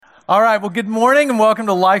All right, well, good morning and welcome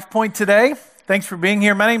to Life Point today. Thanks for being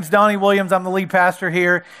here. My name's Donnie Williams. I'm the lead pastor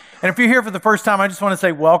here. And if you're here for the first time, I just want to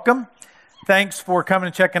say welcome. Thanks for coming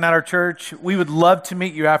and checking out our church. We would love to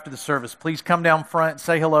meet you after the service. Please come down front,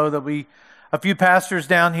 say hello. There'll be a few pastors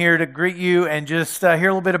down here to greet you and just hear a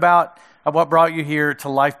little bit about what brought you here to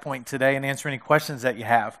Life Point today and answer any questions that you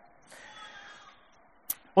have.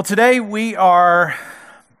 Well, today we are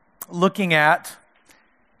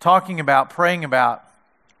talking about, praying about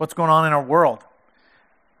what's going on in our world.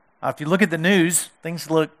 If you look at the news, things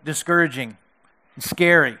look discouraging and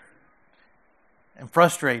scary and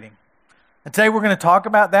frustrating. And today we're going to talk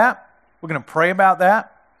about that. We're going to pray about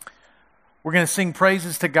that. We're going to sing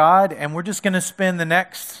praises to God, and we're just going to spend the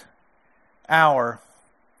next hour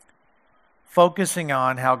focusing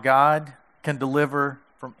on how God can deliver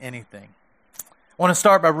from anything. I want to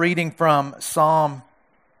start by reading from Psalm.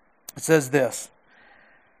 It says this: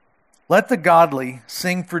 "Let the godly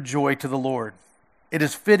sing for joy to the Lord. It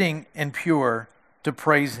is fitting and pure to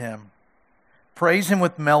praise Him. Praise Him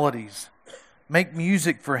with melodies. Make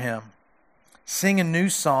music for Him. Sing a new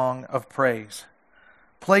song of praise.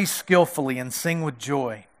 Play skillfully and sing with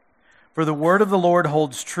joy. For the word of the Lord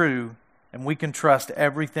holds true, and we can trust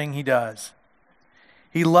everything He does.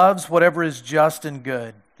 He loves whatever is just and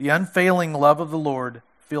good. The unfailing love of the Lord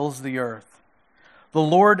fills the earth. The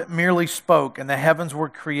Lord merely spoke, and the heavens were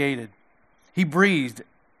created. He breathed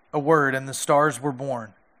a word, and the stars were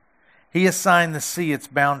born. He assigned the sea its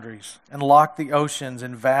boundaries and locked the oceans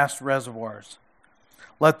in vast reservoirs.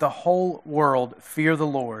 Let the whole world fear the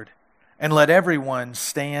Lord, and let everyone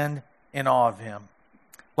stand in awe of Him."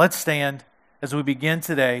 Let's stand as we begin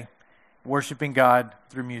today worshiping God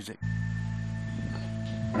through music.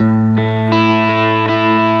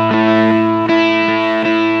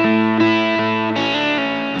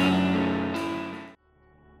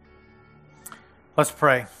 Let's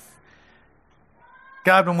pray.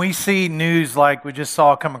 God, when we see news like we just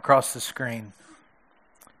saw come across the screen,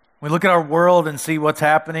 we look at our world and see what's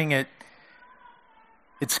happening, it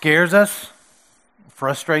scares us,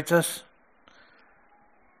 frustrates us,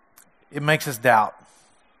 it makes us doubt.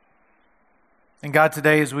 And God,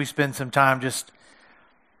 today as we spend some time just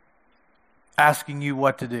asking you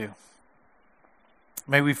what to do,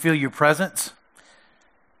 may we feel your presence,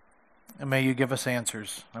 and may you give us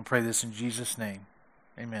answers. I pray this in Jesus' name.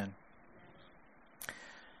 Amen.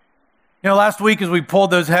 You know, last week as we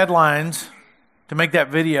pulled those headlines to make that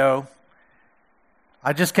video,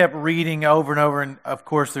 I just kept reading over and over, and of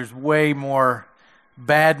course there's way more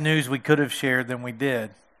bad news we could have shared than we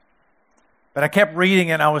did. But I kept reading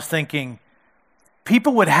it and I was thinking,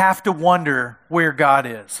 people would have to wonder where God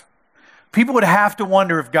is. People would have to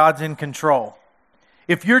wonder if God's in control.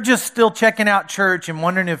 If you're just still checking out church and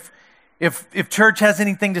wondering if church has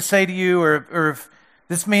anything to say to you, or if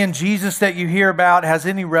this man Jesus that you hear about has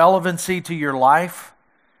any relevancy to your life,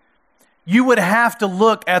 you would have to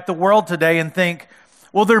look at the world today and think,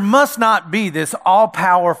 well, there must not be this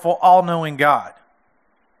all-powerful, all-knowing God.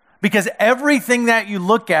 Because everything that you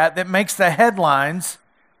look at that makes the headlines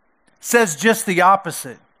says just the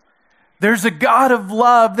opposite. There's a God of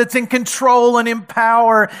love that's in control and in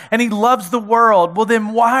power, and He loves the world. Well,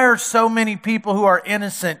 then why are so many people who are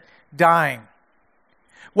innocent dying?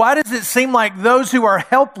 Why does it seem like those who are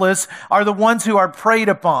helpless are the ones who are preyed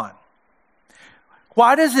upon?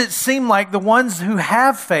 Why does it seem like the ones who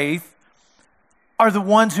have faith are the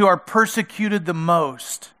ones who are persecuted the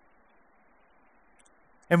most?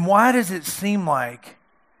 And why does it seem like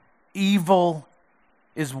evil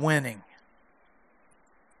is winning?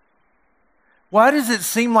 Why does it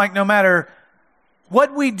seem like no matter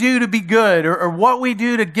what we do to be good, or what we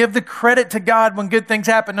do to give the credit to God when good things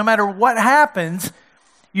happen, no matter what happens,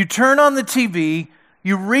 you turn on the TV,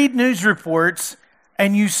 you read news reports,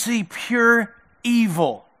 and you see pure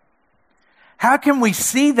evil? How can we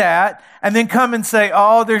see that and then come and say,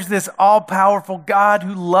 oh, there's this all-powerful God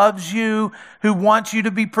who loves you, who wants you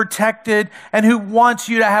to be protected, and who wants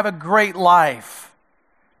you to have a great life?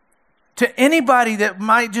 To anybody that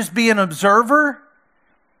might just be an observer,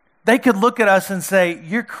 they could look at us and say,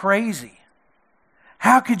 you're crazy.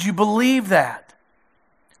 How could you believe that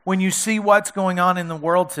when you see what's going on in the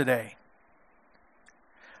world today?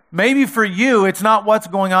 Maybe for you, it's not what's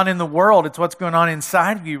going on in the world, it's what's going on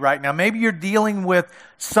inside of you right now. Maybe you're dealing with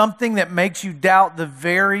something that makes you doubt the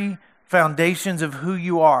very foundations of who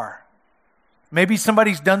you are. Maybe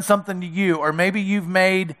somebody's done something to you, or maybe you've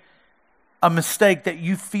made a mistake that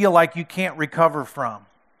you feel like you can't recover from.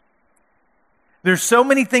 There's so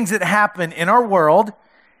many things that happen in our world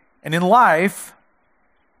and in life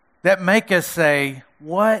that make us say,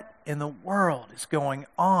 what in the world is going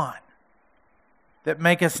on? that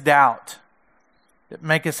make us doubt, that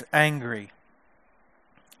make us angry,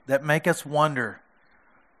 that make us wonder,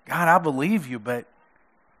 God, I believe you, but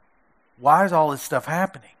why is all this stuff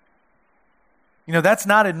happening? You know, that's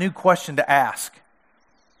not a new question to ask.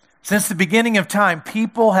 Since the beginning of time,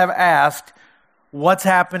 people have asked, what's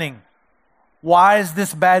happening? Why is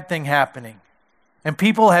this bad thing happening? And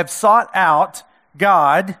people have sought out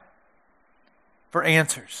God for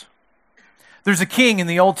answers. There's a king in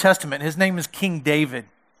the Old Testament. His name is King David.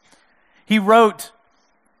 He wrote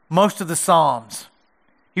most of the Psalms.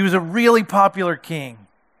 He was a really popular king.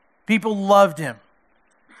 People loved him.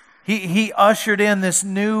 He ushered in this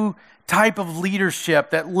new type of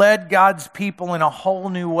leadership that led God's people in a whole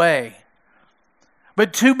new way.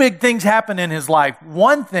 But two big things happened in his life.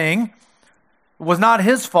 One thing was not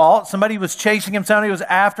his fault. Somebody was chasing him. Somebody was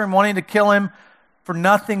after him, wanting to kill him for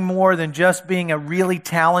nothing more than just being a really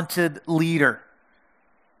talented leader.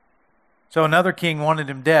 So another king wanted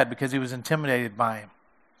him dead because he was intimidated by him.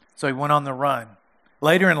 So he went on the run.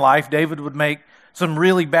 Later in life, David would make some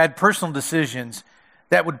really bad personal decisions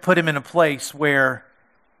that would put him in a place where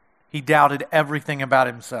he doubted everything about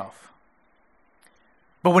himself.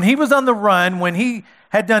 But when he was on the run, when he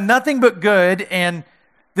had done nothing but good and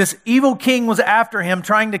this evil king was after him,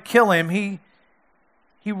 trying to kill him, he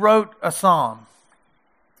wrote a psalm.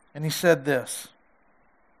 And he said this,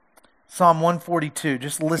 Psalm 142,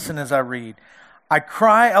 just listen as I read. I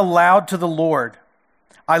cry aloud to the Lord.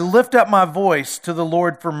 I lift up my voice to the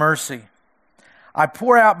Lord for mercy. I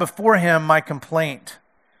pour out before him my complaint.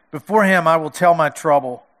 Before him I will tell my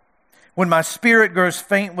trouble. When my spirit grows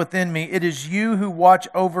faint within me, it is you who watch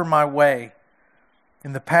over my way.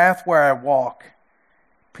 In the path where I walk,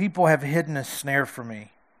 people have hidden a snare for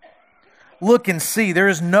me. Look and see, there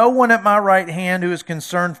is no one at my right hand who is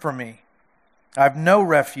concerned for me. I have no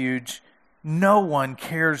refuge. No one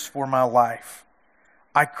cares for my life.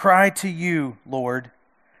 I cry to you, Lord.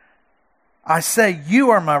 I say, you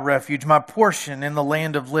are my refuge, my portion in the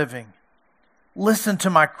land of living. Listen to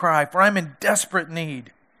my cry, for I am in desperate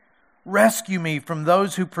need. Rescue me from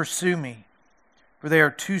those who pursue me, for they are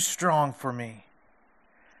too strong for me.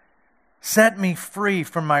 Set me free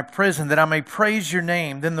from my prison, that I may praise your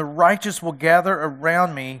name. Then the righteous will gather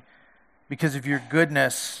around me because of your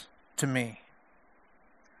goodness to me.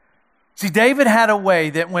 See, David had a way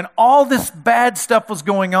that when all this bad stuff was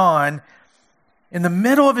going on, in the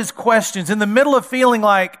middle of his questions, in the middle of feeling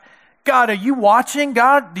like, God, are you watching?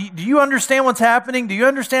 God, do you understand what's happening? Do you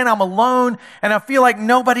understand I'm alone and I feel like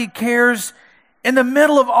nobody cares? In the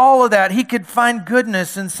middle of all of that, he could find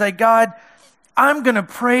goodness and say, God, I'm going to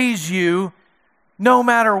praise you no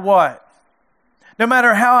matter what. No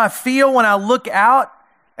matter how I feel when I look out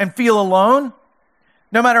and feel alone,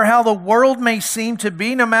 no matter how the world may seem to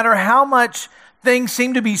be, no matter how much things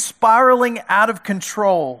seem to be spiraling out of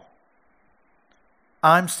control,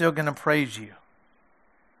 I'm still going to praise you.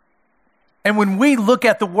 And when we look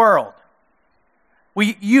at the world,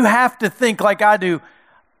 you have to think like I do,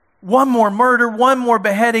 one more murder, one more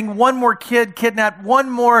beheading, one more kid kidnapped, one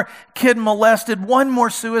more kid molested, one more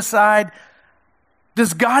suicide.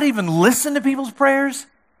 Does God even listen to people's prayers?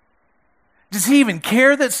 Does he even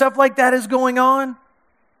care that stuff like that is going on?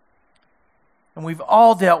 And we've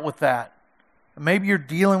all dealt with that. And maybe you're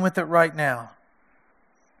dealing with it right now.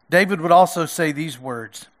 David would also say these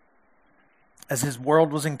words as his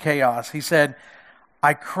world was in chaos. He said,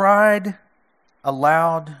 I cried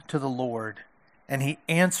aloud to the Lord, and he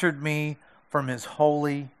answered me from his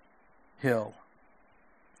holy hill.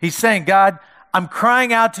 He's saying, God, I'm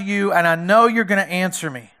crying out to you, and I know you're going to answer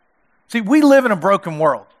me. See, we live in a broken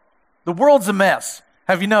world. The world's a mess.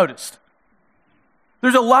 Have you noticed?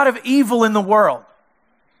 There's a lot of evil in the world.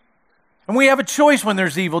 And we have a choice when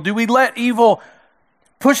there's evil. Do we let evil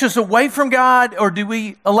push us away from God, or do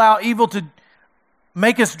we allow evil to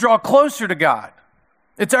make us draw closer to God?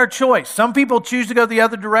 It's our choice. Some people choose to go the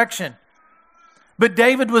other direction. But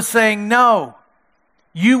David was saying, no,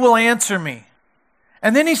 you will answer me.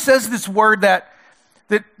 And then he says this word that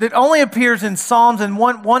only appears in Psalms and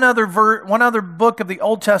one other book of the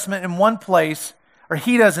Old Testament in one place, or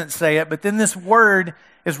he doesn't say it, but then this word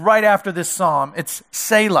is right after this psalm. It's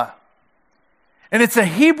Selah. And it's a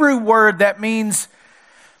Hebrew word that means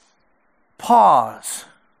pause,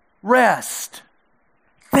 rest.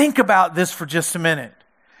 Think about this for just a minute.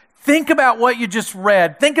 Think about what you just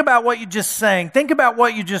read. Think about what you just sang. Think about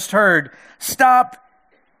what you just heard. Stop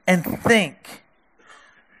and think.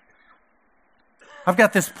 I've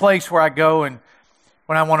got this place where I go and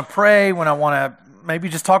when I want to pray, when I want to maybe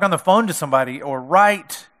just talk on the phone to somebody or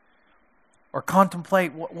write, or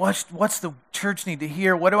contemplate what's the church need to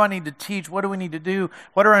hear? What do I need to teach? What do we need to do?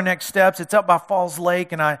 What are our next steps? It's up by Falls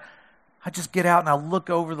Lake, and I just get out and I look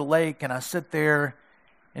over the lake and I sit there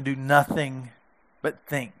and do nothing but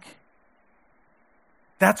think.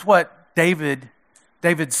 That's what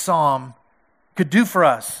David's psalm could do for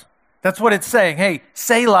us. That's what it's saying. Hey,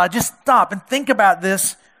 Selah, just stop and think about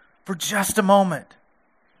this for just a moment.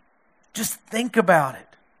 Just think about it.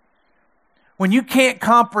 When you can't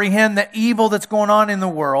comprehend the evil that's going on in the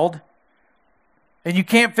world, and you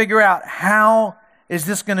can't figure out how is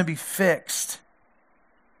this going to be fixed,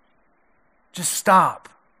 just stop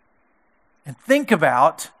and think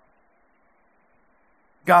about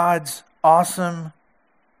God's awesome,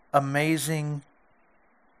 amazing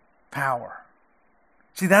power.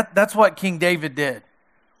 See, that's what King David did.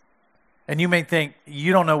 And you may think,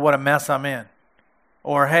 you don't know what a mess I'm in.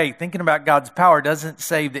 Or, hey, thinking about God's power doesn't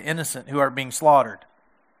save the innocent who are being slaughtered.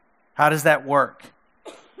 How does that work?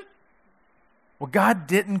 Well, God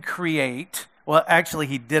didn't create. Well, actually,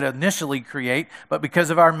 He did initially create, but because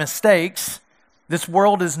of our mistakes, this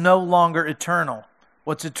world is no longer eternal.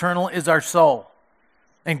 What's eternal is our soul.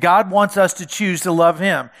 And God wants us to choose to love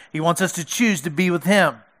Him. He wants us to choose to be with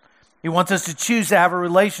Him. He wants us to choose to have a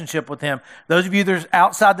relationship with Him. Those of you that are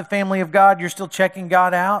outside the family of God, you're still checking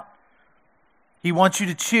God out. He wants you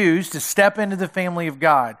to choose to step into the family of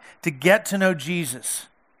God, to get to know Jesus.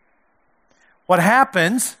 What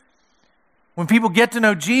happens when people get to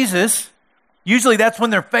know Jesus, usually that's when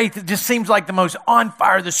their faith just seems like the most on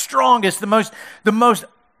fire, the strongest, the most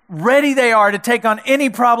ready they are to take on any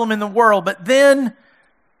problem in the world, but then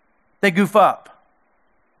they goof up.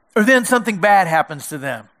 Or then something bad happens to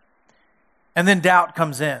them. And then doubt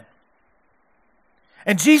comes in.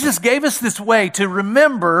 And Jesus gave us this way to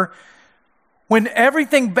remember when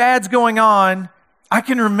everything bad's going on, I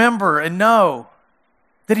can remember and know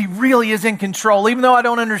that He really is in control. Even though I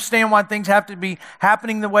don't understand why things have to be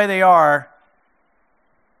happening the way they are,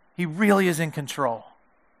 He really is in control.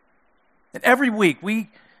 And every week we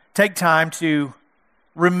take time to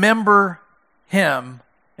remember Him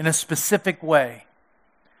in a specific way.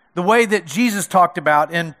 The way that Jesus talked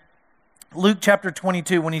about in Luke chapter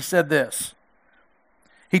 22 when He said this.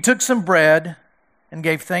 He took some bread and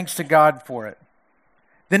gave thanks to God for it.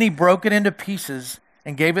 Then He broke it into pieces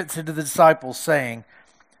and gave it to the disciples, saying,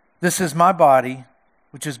 "This is my body,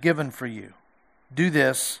 which is given for you. Do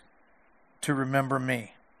this to remember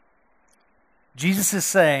me." Jesus is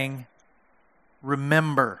saying,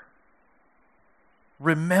 remember.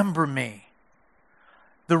 Remember me.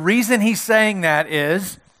 The reason He's saying that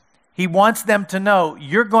is He wants them to know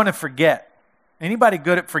you're going to forget. Anybody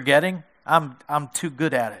good at forgetting? I'm too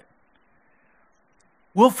good at it.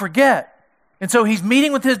 We'll forget. And so He's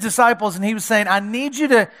meeting with His disciples and He was saying, I need you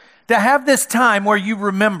to have this time where you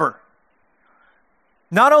remember.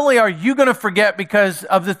 Not only are you going to forget because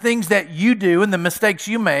of the things that you do and the mistakes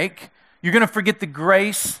you make, you're going to forget the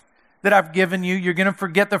grace that I've given you. You're going to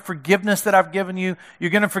forget the forgiveness that I've given you.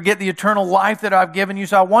 You're going to forget the eternal life that I've given you.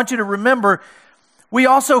 So I want you to remember, we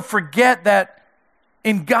also forget that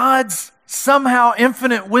in God's somehow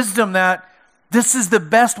infinite wisdom that this is the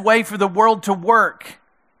best way for the world to work.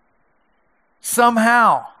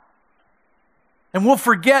 Somehow. And we'll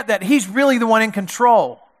forget that He's really the one in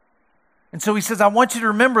control. And so He says, I want you to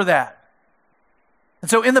remember that.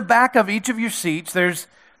 And so in the back of each of your seats, there's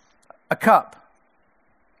a cup.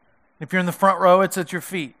 If you're in the front row, it's at your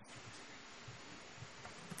feet.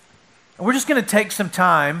 And we're just going to take some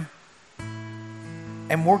time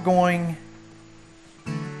and we're going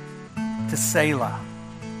to Selah.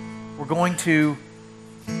 We're going to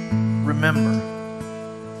remember.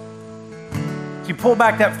 If you pull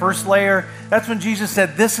back that first layer, that's when Jesus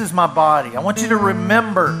said, this is my body. I want you to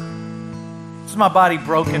remember, this is my body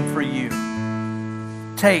broken for you.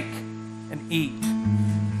 Take and eat.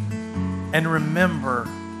 And remember,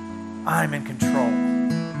 I'm in control.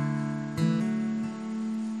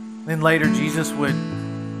 Then later, Jesus would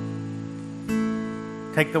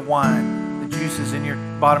take the wine, the juices in your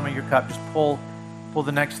bottom of your cup, just pull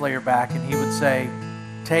the next layer back, and He would say,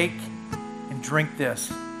 take and drink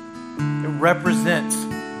this. It represents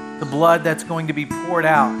the blood that's going to be poured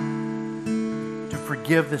out to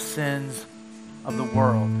forgive the sins of the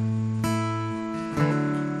world.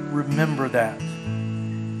 Remember that.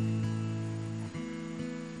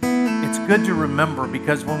 It's good to remember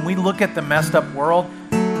because when we look at the messed up world,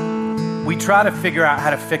 we try to figure out how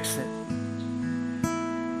to fix it.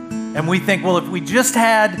 And we think, well, if we just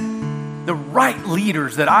had the right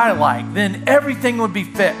leaders that I like, then everything would be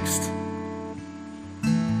fixed.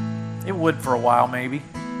 It would for a while, maybe.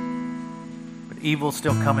 But evil's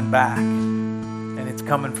still coming back, and it's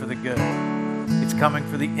coming for the good. It's coming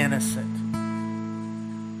for the innocent.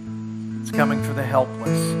 It's coming for the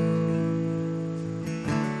helpless.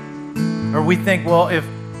 Or we think, well,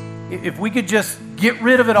 if we could just get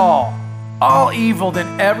rid of it all evil,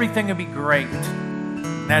 then everything would be great.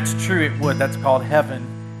 And that's true, it would. That's called heaven,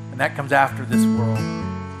 and that comes after this world.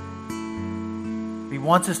 He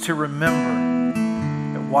wants us to remember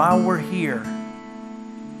that while we're here,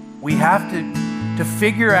 we have to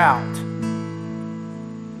figure out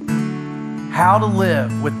how to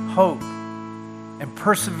live with hope and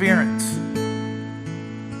perseverance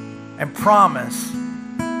and promise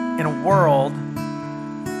in a world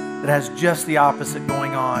that has just the opposite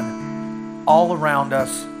going on all around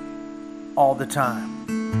us all the time.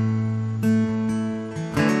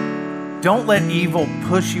 Don't let evil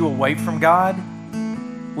push you away from God.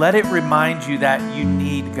 Let it remind you that you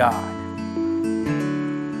need God.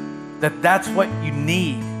 That's what you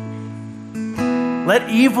need. Let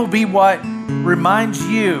evil be what reminds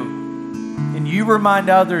you, and you remind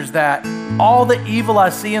others that all the evil I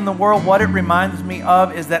see in the world, what it reminds me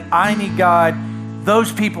of is that I need God.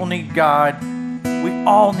 Those people need God. We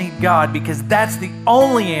all need God, because that's the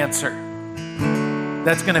only answer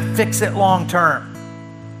that's going to fix it long term,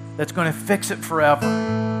 that's going to fix it forever.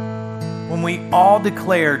 When we all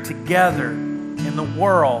declare together in the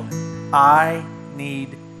world, I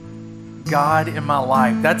need God in my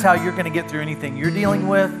life. That's how you're going to get through anything you're dealing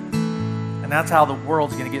with, and that's how the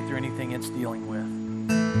world's going to get through anything it's dealing with.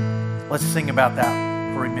 Let's sing about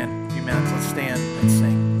that for a few minutes. Let's stand and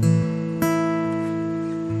sing.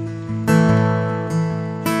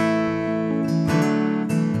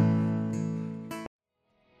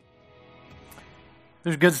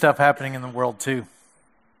 There's good stuff happening in the world too.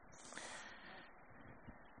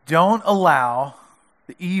 Don't allow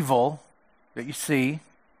the evil that you see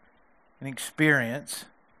and experience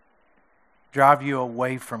drive you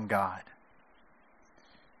away from God.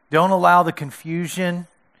 Don't allow the confusion,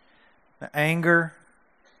 the anger,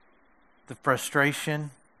 the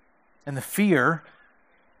frustration, and the fear,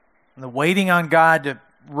 and the waiting on God to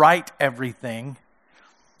right everything.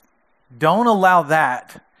 Don't allow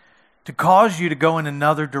that to cause you to go in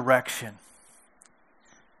another direction.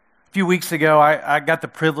 A few weeks ago, I got the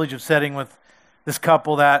privilege of sitting with this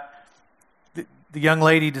couple that the young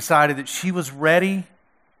lady decided that she was ready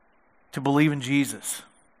to believe in Jesus.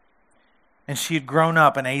 And she had grown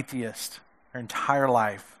up an atheist her entire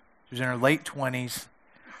life. She was in her late 20s.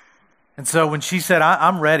 And so when she said,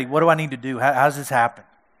 I'm ready, what do I need to do? How does this happen?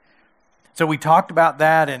 So we talked about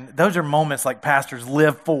that, and those are moments like pastors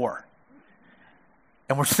live for.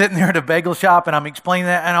 And we're sitting there at a bagel shop, and I'm explaining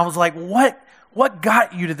that, and I was like, what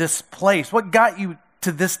got you to this place? What got you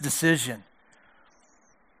to this decision?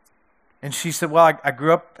 And she said, well, I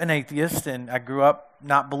grew up an atheist, and I grew up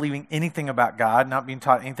not believing anything about God, not being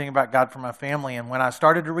taught anything about God from my family. And when I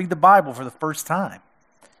started to read the Bible for the first time,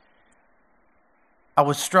 I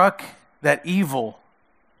was struck that evil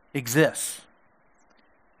exists.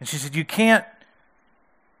 And she said, you can't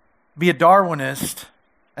be a Darwinist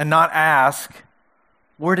and not ask,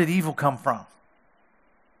 where did evil come from?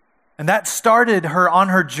 And that started her on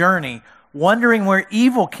her journey, wondering where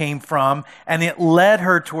evil came from, and it led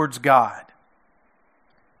her towards God.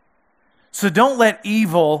 So don't let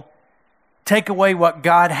evil take away what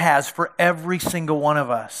God has for every single one of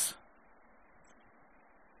us.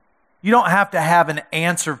 You don't have to have an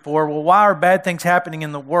answer for, well, why are bad things happening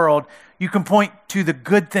in the world? You can point to the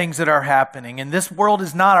good things that are happening. And this world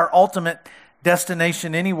is not our ultimate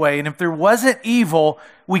destination anyway. And if there wasn't evil,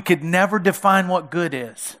 we could never define what good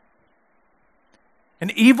is.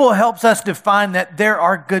 And evil helps us define that there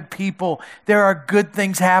are good people. There are good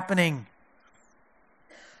things happening.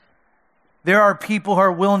 There are people who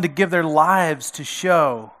are willing to give their lives to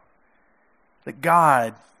show that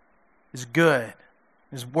God is good.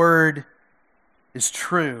 His word is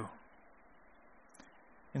true.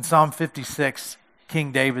 In Psalm 56,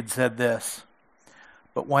 King David said this,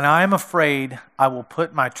 "But when I am afraid, I will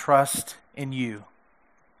put my trust in you.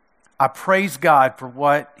 I praise God for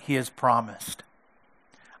what He has promised.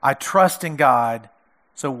 I trust in God,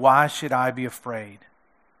 so why should I be afraid?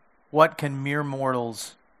 What can mere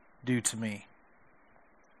mortals do to me?"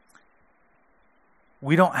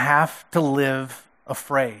 We don't have to live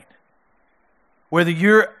afraid. Whether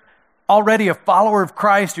you're already a follower of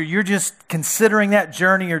Christ or you're just considering that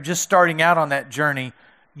journey or just starting out on that journey,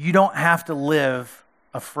 you don't have to live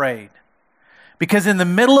afraid. Because in the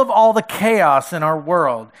middle of all the chaos in our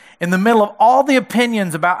world, in the middle of all the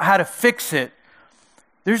opinions about how to fix it,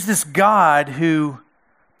 there's this God who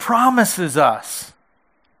promises us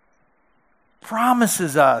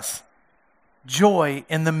joy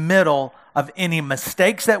in the middle of any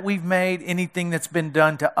mistakes that we've made, anything that's been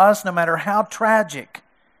done to us, no matter how tragic.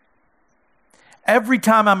 Every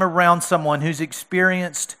time I'm around someone who's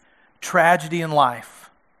experienced tragedy in life,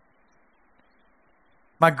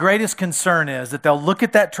 my greatest concern is that they'll look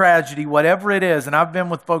at that tragedy, whatever it is, and I've been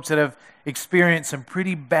with folks that have experienced some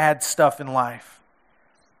pretty bad stuff in life.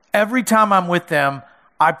 Every time I'm with them,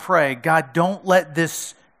 I pray, God, don't let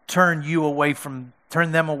this turn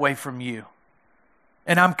them away from you.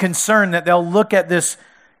 And I'm concerned that they'll look at this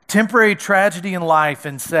temporary tragedy in life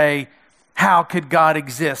and say, how could God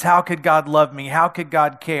exist? How could God love me? How could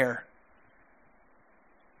God care?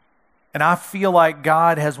 And I feel like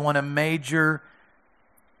God has won a major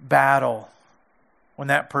battle when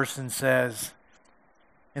that person says,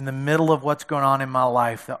 in the middle of what's going on in my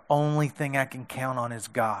life, the only thing I can count on is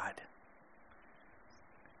God.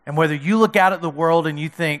 And whether you look out at the world and you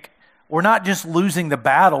think, we're not just losing the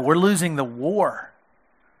battle, we're losing the war.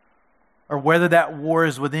 Or whether that war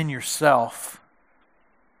is within yourself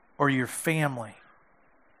or your family.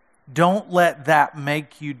 Don't let that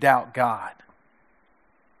make you doubt God.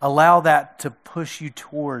 Allow that to push you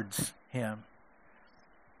towards Him.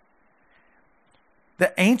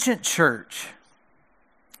 The ancient church,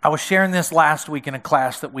 I was sharing this last week in a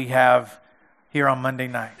class that we have here on Monday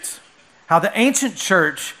nights. How the ancient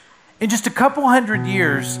church, in just a couple hundred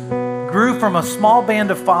years, grew from a small band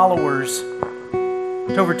of followers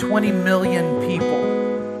to over 20 million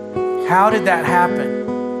people. How did that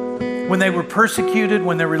happen? When they were persecuted,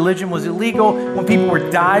 when their religion was illegal, when people were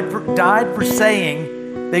died for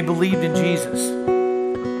saying they believed in Jesus.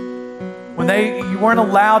 When you weren't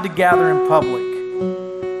allowed to gather in public,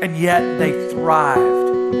 and yet they thrived.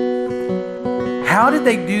 How did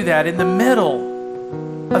they do that in the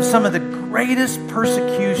middle of some of the greatest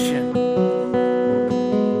persecution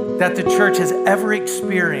that the church has ever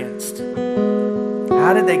experienced?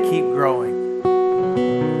 How did they keep growing?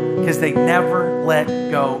 Because they never let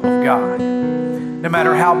go of God. No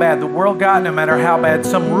matter how bad the world got, no matter how bad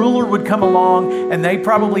some ruler would come along, and they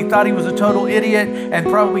probably thought he was a total idiot, and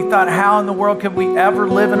probably thought, how in the world could we ever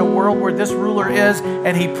live in a world where this ruler is,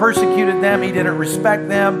 and he persecuted them, he didn't respect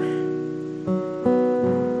them.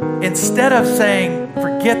 Instead of saying,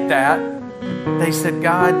 forget that, they said,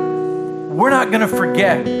 God, we're not going to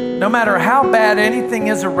forget. No matter how bad anything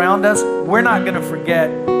is around us, we're not going to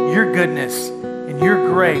forget your goodness and your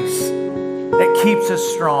grace that keeps us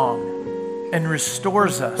strong and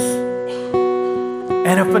restores us.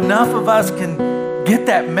 And if enough of us can get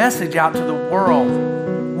that message out to the world,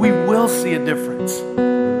 we will see a difference.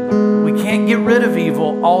 We can't get rid of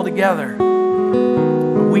evil altogether,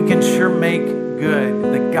 but we can sure make good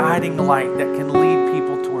the guiding light that can lead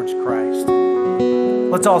people towards Christ.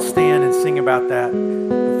 Let's all stand and sing about that.